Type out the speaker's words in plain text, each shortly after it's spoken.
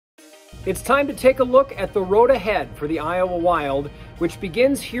It's time to take a look at the road ahead for the Iowa Wild, which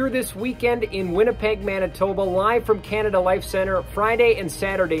begins here this weekend in Winnipeg, Manitoba, live from Canada Life Center Friday and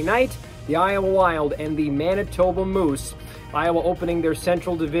Saturday night. The Iowa Wild and the Manitoba Moose. Iowa opening their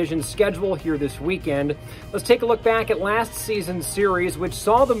Central Division schedule here this weekend. Let's take a look back at last season's series, which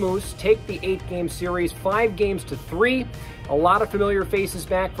saw the Moose take the 8-game series 5 games to 3. A lot of familiar faces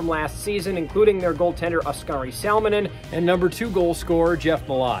back from last season, including their goaltender Oskari Salminen and number 2 goal scorer Jeff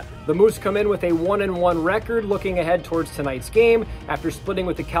Malott. The Moose come in with a 1-1 record, looking ahead towards tonight's game after splitting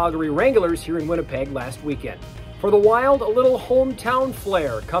with the Calgary Wranglers here in Winnipeg last weekend. For the Wild, a little hometown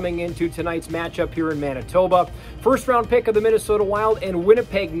flair coming into tonight's matchup here in Manitoba. First-round pick of the Minnesota Wild and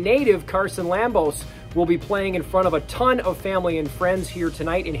Winnipeg native Carson Lambos will be playing in front of a ton of family and friends here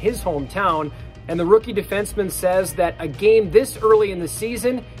tonight in his hometown. And the rookie defenseman says that a game this early in the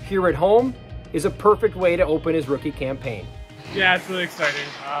season here at home is a perfect way to open his rookie campaign. Yeah, it's really exciting.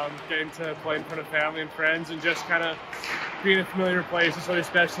 Getting to play in front of family and friends and just kind of being in a familiar place is really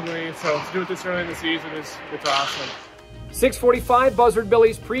special to me. So to do it this early in the season it's awesome. 6:45 Buzzard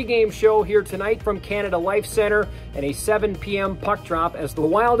Billy's pregame show here tonight from Canada Life Center and a 7 p.m. puck drop as the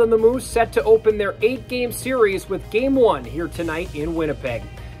Wild and the Moose set to open their 8-game series with Game 1 here tonight in Winnipeg.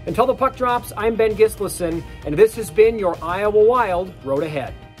 Until the puck drops, I'm Ben Gislason, and this has been your Iowa Wild Road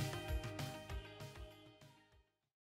Ahead.